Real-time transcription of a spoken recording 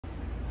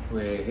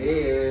We're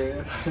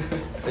here.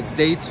 It's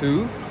day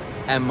 2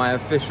 and my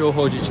official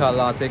hojicha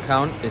latte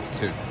count is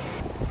 2.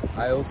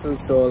 I also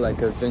saw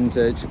like a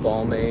vintage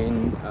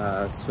Balmain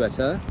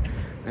sweater.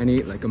 I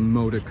need like a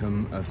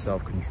modicum of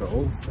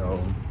self-control,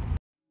 so...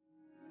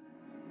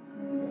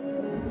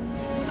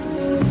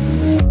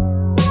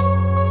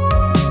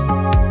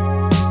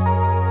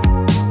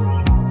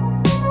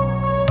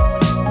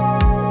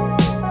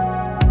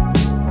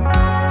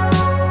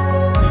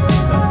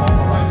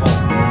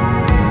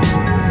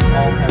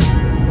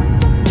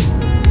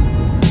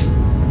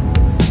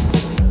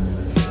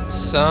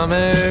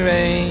 Summer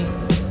rain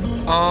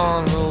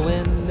on the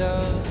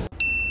window.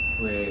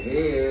 We're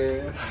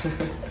here.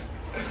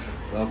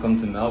 Welcome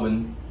to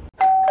Melbourne.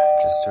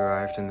 Just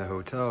arrived in the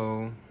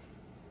hotel.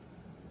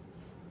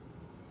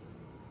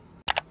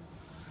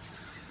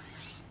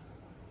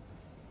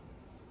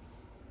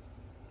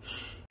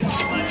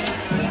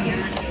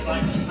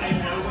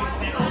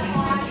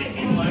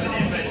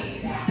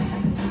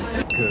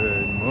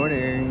 Good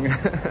morning.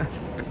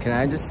 Can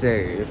I just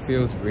say, it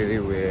feels really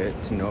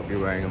weird to not be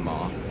wearing a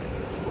mask.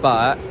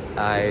 But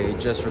I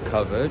just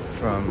recovered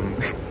from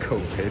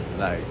COVID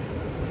like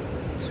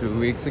 2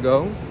 weeks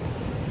ago.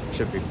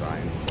 Should be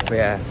fine. But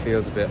yeah, it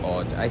feels a bit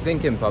odd. I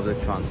think in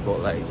public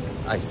transport, like,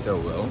 I still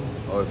will.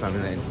 Or if I'm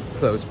in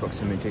close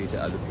proximity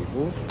to other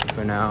people.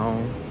 For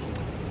now,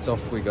 it's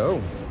off we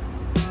go.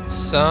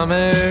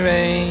 Summer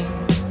rain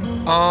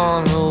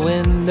on the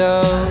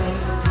window.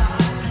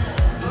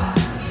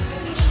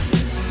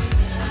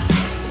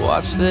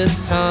 Watch the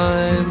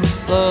time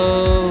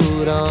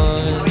float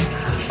on.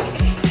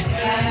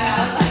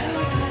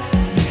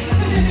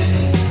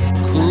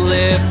 Cool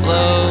air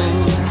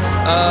blows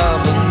a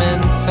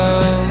memento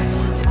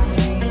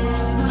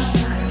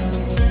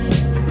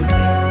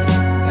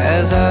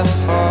as I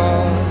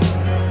fall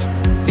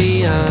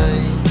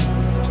behind.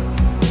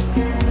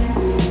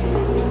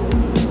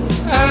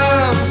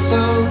 I'm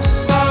so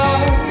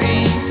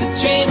sorry for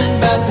dreaming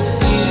about the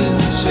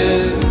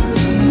future.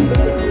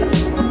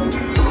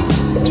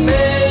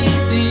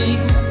 Maybe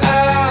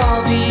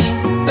I'll be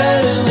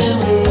better when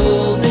we're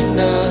old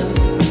enough.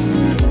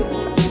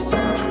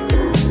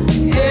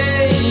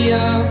 Hey,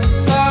 I'm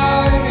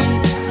sorry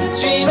for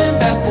dreaming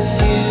about the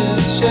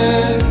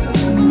future.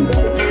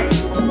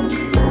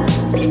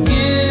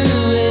 You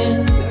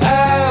and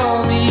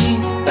I'll be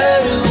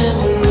better when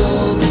we're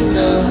old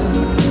enough.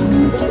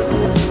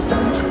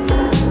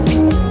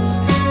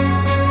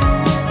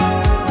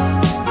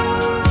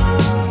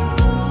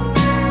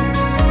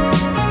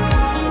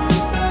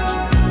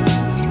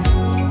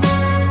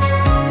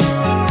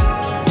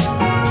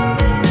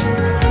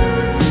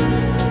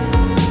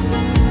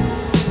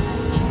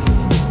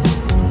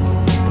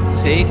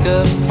 Take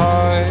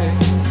apart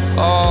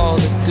all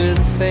the good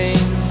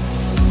things,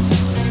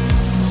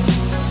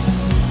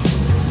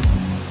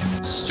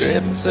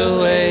 stripped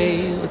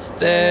away what's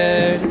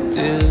there to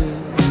do.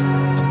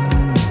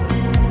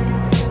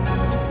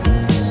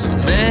 So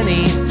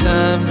many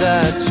times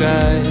I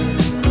tried,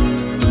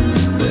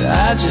 but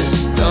I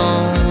just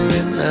don't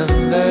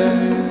remember.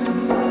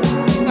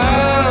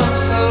 I'm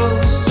so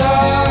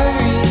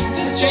sorry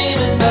for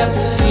dreaming about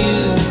the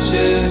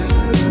future.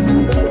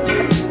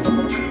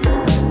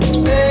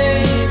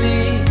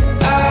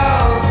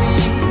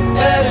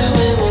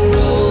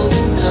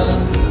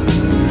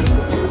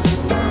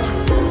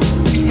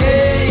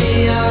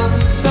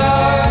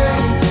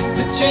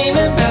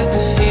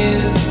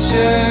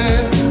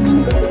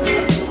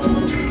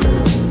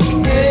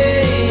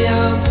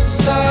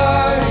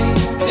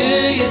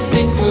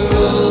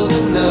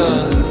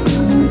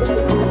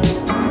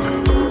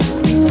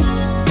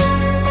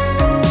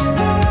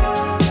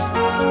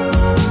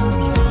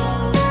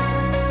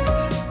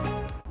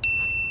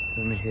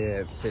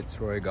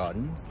 Fitzroy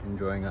Gardens,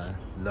 enjoying a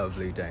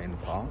lovely day in the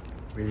park.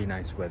 Really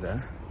nice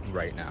weather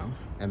right now,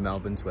 and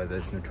Melbourne's weather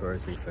is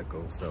notoriously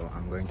fickle, so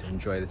I'm going to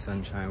enjoy the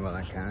sunshine while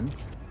I can.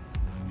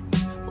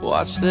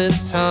 Watch the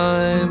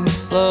time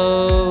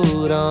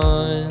float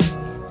on.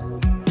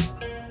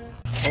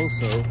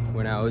 Also,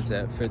 when I was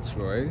at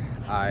Fitzroy,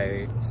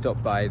 I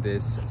stopped by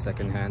this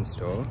second-hand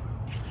store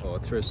or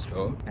thrift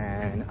store,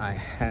 and I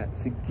had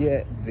to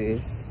get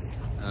this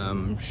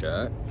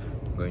shirt.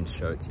 I'm going to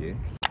show it to you.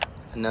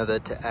 Another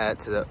to add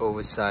to the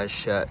oversized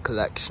shirt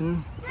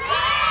collection.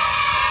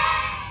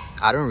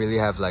 I don't really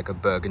have like a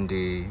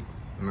burgundy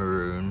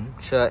maroon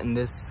shirt in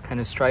this kind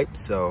of stripe,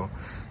 so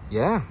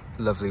yeah,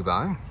 lovely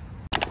buy.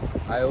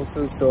 I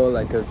also saw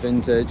like a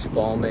vintage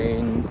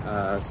Balmain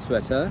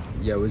sweater.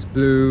 Yeah, it was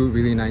blue,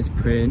 really nice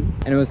print,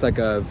 and it was like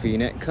a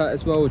v-neck cut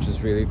as well, which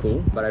was really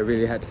cool, but I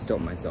really had to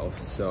stop myself,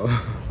 so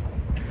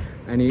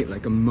I need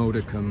like a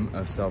modicum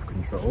of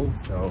self-control.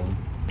 So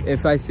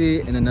if I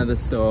see in another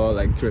store,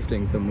 like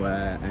thrifting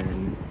somewhere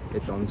and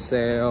it's on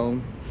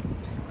sale,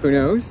 who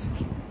knows?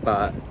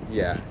 But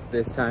yeah,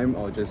 this time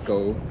I'll just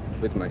go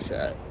with my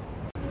shirt.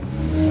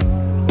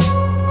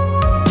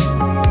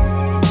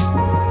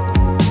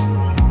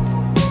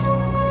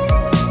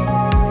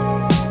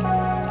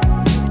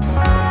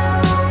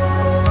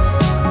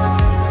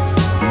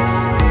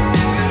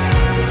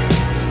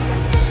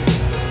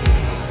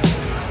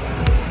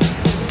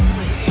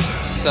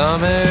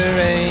 summer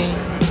rain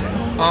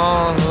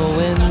on the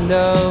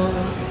window.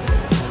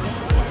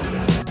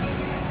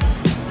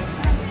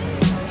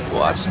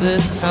 Watch the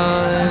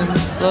time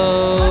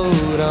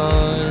float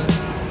on.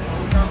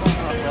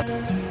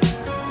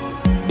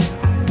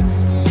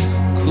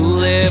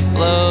 Cool air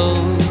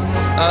blows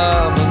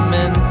a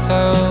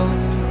memento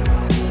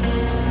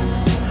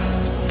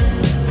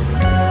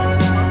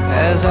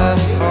as I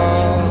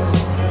fall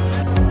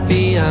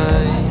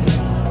behind.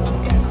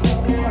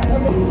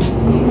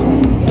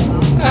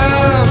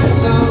 I'm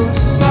so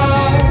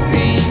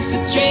sorry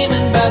for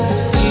dreaming about the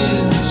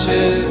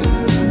future.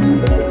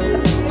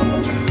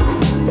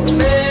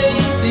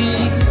 Maybe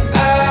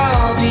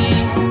I'll be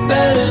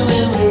better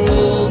when we're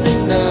old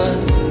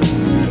enough.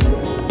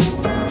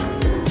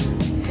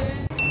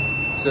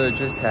 So I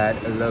just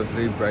had a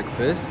lovely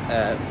breakfast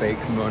at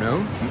Baked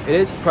Kimono. It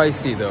is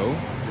pricey though.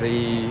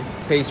 The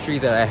pastry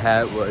that I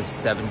had was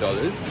 $7,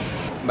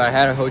 but I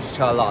had a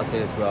hojicha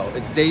latte as well.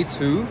 It's day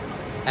 2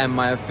 and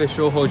my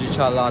official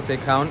hojicha latte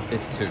count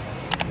is 2.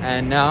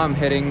 And now I'm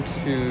heading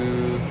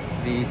to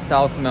the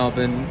South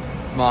Melbourne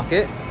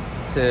market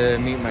to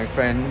meet my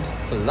friend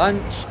for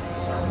lunch.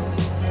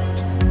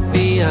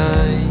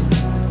 Behind,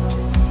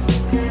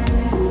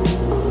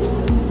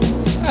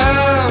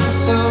 I'm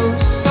so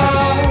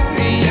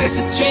sorry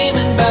for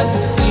dreaming about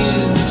the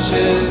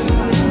future.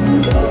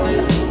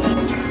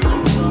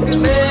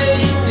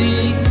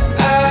 Maybe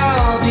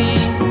I'll be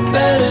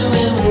better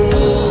when we're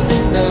old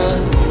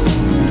enough.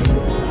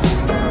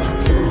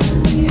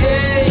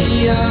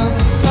 Hey, I'm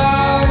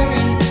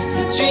sorry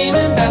for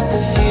dreaming about the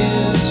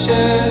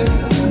future.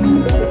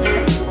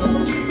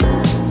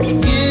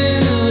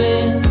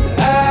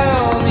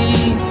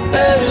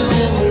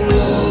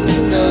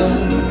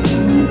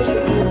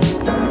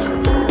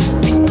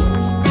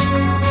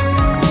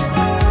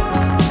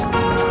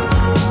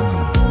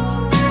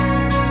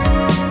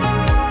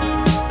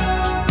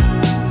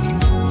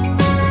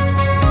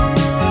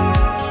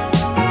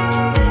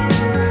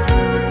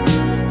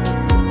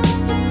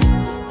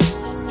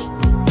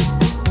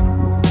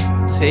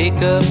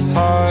 Take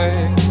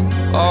apart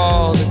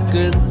all the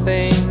good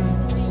things,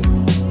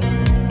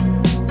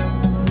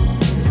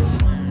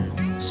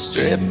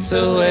 stripped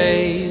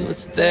away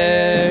what's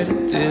there to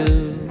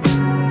do.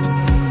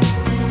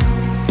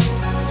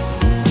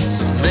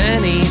 So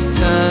many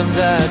times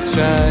I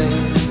tried,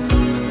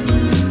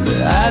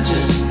 but I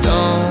just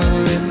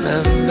don't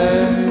remember.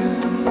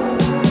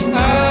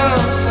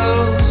 I'm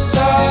so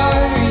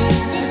sorry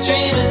for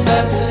dreaming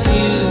about the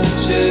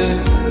future.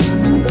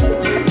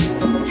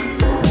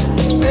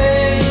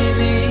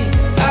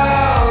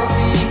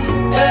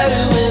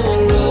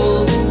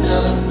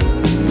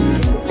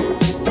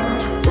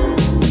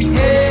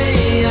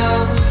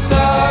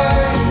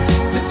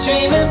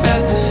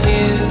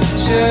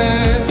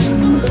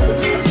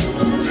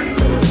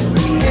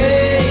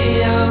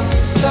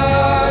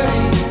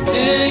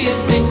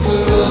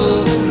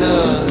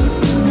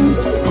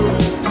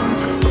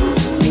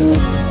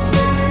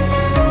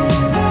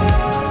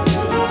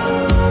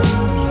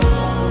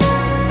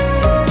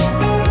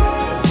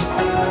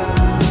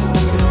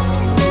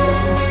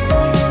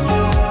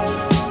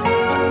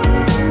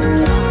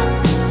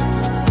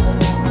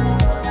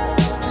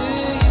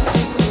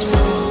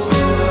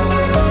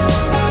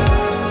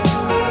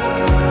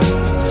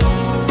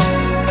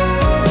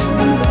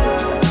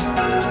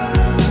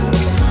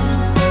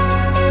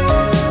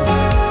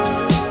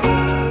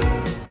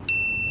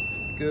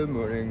 Good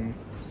morning.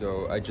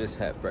 So I just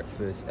had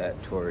breakfast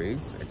at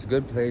Tori's. It's a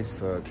good place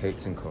for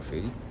cakes and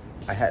coffee.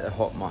 I had a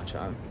hot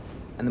matcha,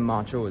 and the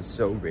matcha was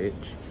so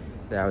rich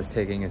that I was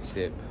taking a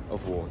sip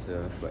of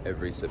water for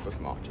every sip of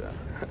matcha.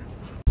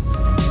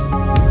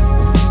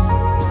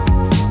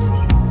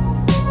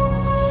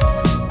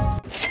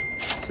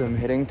 So I'm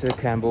heading to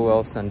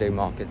Camberwell Sunday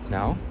Markets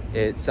now.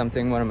 It's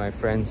something one of my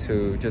friends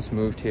who just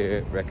moved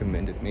here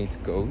recommended me to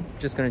go.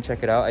 Just gonna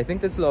check it out. I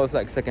think there's a lot of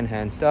like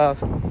secondhand stuff,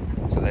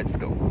 so let's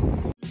go.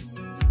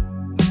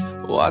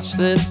 Watch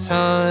the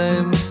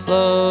time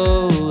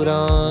float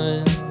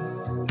on.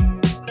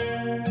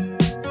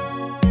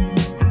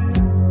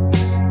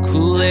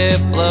 Cool air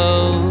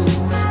blows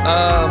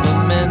a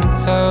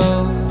memento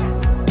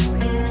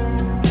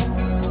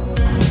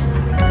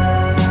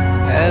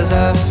as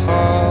I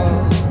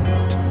fall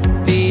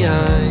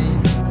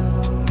behind.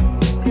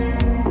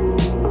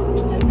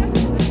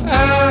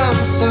 I'm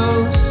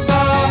so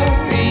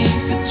sorry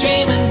for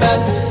dreaming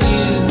about the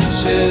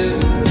future.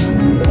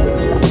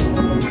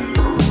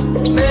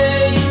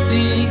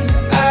 Maybe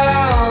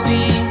I'll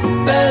be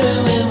better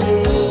when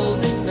we're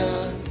old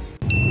enough.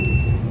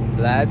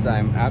 Lads,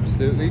 I'm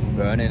absolutely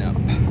burning up.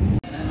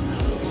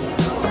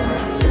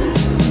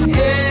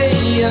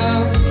 Hey,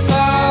 I'm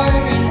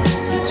sorry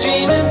for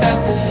dreaming about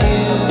the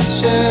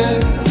future.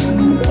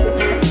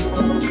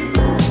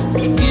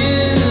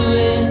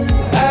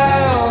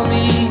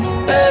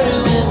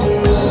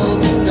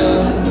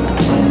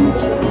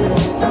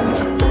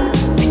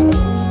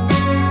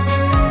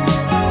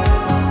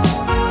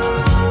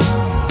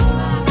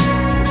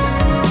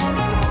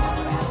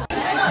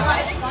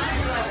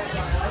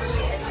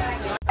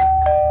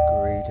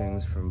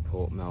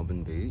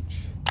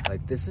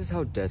 Like, this is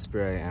how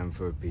desperate I am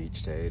for a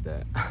beach day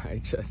that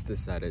I just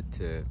decided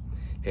to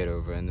head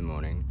over in the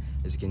morning.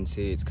 As you can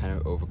see, it's kind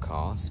of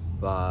overcast,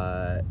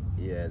 but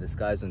yeah, the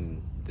skies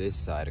on this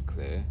side are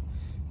clear,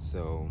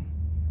 so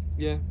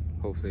yeah,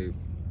 hopefully it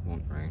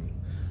won't rain.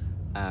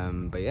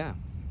 But yeah.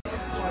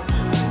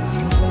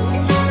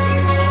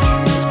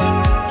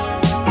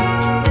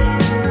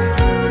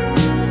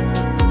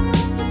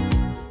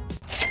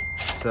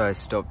 So I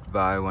stopped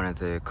by one of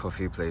the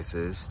coffee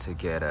places to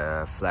get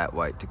a flat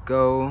white to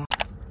go.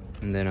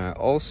 And then I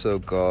also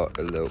got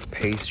a little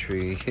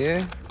pastry here.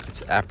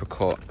 It's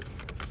apricot,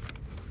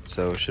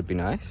 so it should be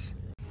nice.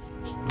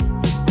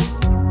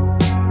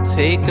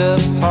 Take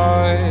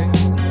apart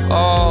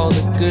all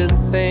the good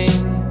things,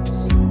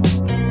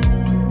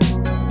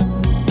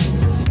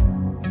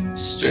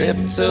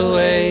 stripped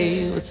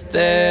away what's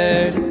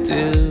there to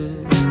do.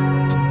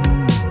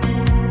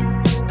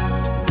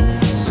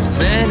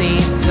 Many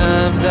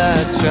times I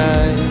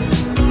tried,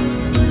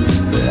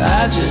 but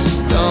I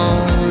just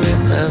don't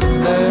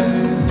remember.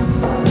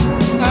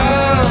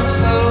 I'm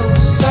so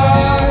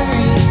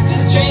sorry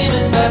for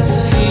dreaming about the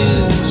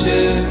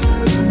future.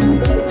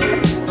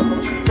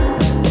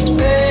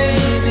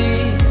 Maybe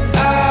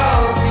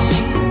I'll be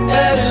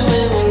better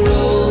when we're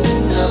old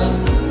enough.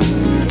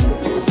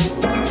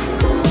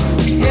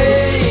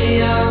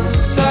 Hey, I'm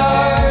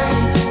sorry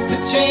for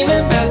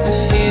dreaming about the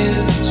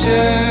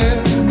future.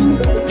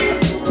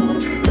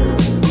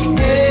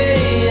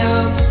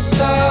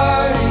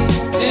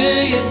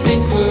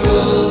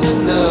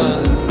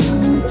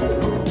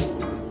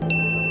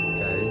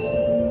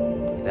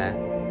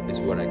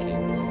 What I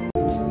came for.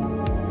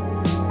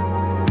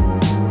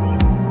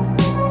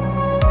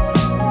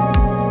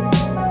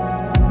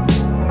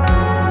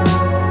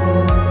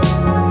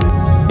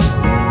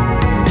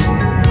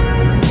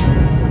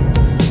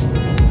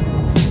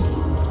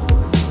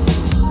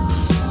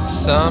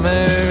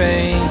 Summer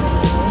rain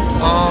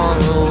on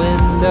the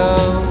window,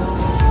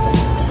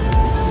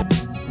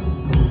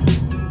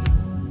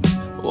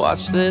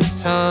 watch the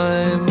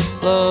time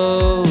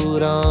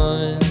float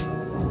on.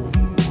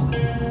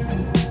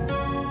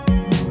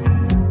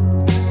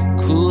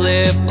 Cool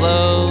air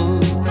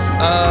blows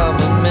a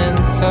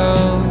memento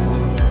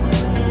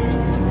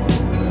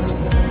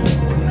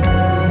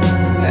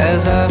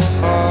as I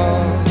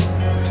fall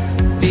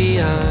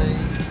behind.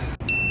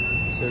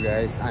 So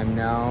guys, I'm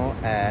now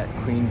at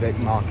Queen Vic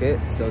Market.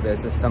 So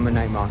there's a summer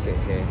night market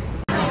here.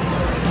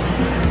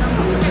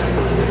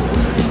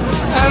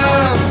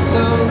 I'm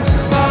so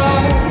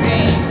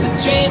sorry for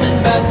dreaming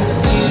about the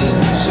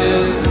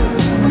future.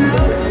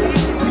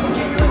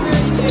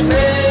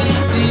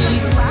 Maybe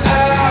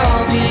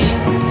I'll be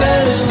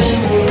better when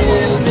we're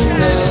old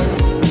enough.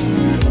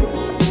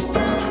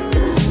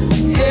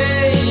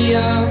 Hey,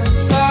 I'm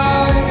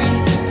sorry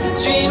for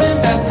dreaming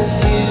about the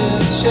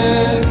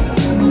future.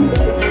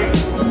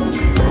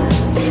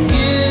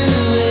 You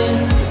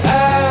and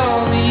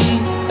I'll be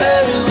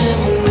better when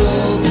we're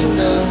old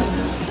enough.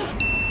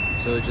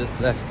 So I just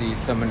left the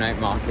summer night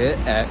market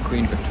at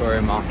Queen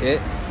Victoria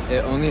Market.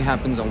 It only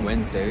happens on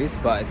Wednesdays,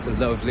 but it's a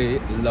lovely,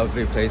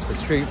 lovely place for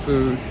street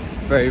food.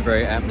 Very,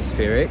 very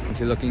atmospheric. If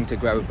you're looking to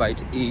grab a bite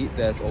to eat,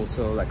 there's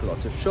also like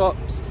lots of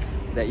shops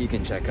that you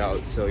can check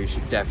out. So you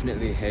should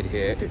definitely head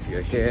here if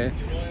you're here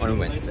on a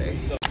Wednesday.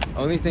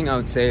 Only thing I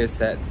would say is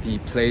that the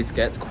place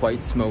gets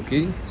quite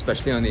smoky,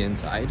 especially on the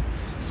inside.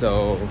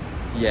 So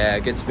yeah,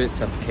 it gets a bit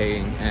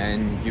suffocating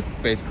and you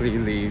basically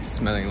leave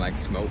smelling like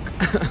smoke.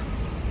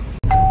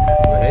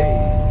 Well,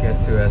 hey,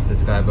 guess who has the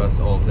sky bus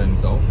all to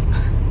himself?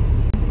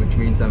 Which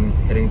means I'm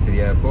heading to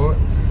the airport,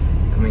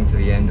 coming to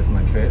the end of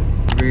my trip.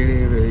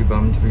 Really, really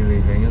bummed to be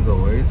leaving as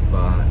always,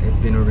 but it's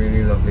been a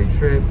really lovely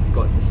trip.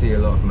 Got to see a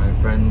lot of my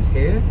friends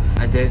here.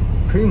 I did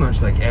pretty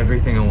much like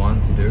everything I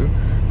wanted to do.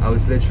 I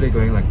was literally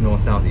going like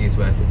north, south, east,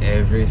 west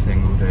every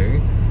single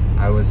day.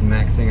 I was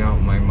maxing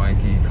out my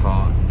Mikey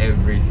cart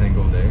every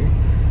single day.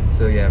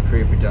 So yeah,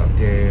 pretty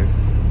productive.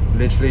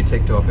 Literally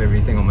ticked off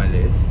everything on my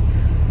list.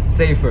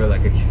 Save for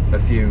like a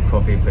few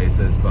coffee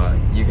places, but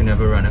you can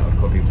never run out of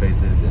coffee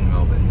places in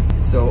Melbourne.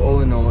 So all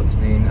in all, it's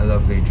been a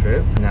lovely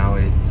trip. Now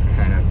it's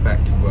kind of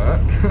back to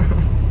work.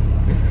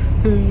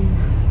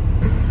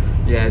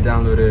 Yeah, I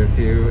downloaded a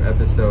few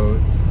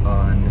episodes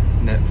on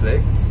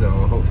Netflix, so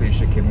hopefully it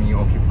should keep me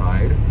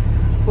occupied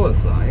for the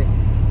flight.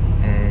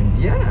 And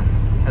yeah,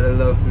 had a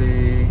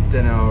lovely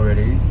dinner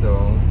already,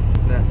 so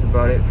that's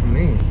about it from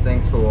me.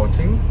 Thanks for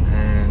watching,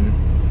 and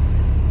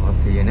I'll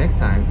see you next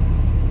time.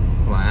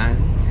 Bye.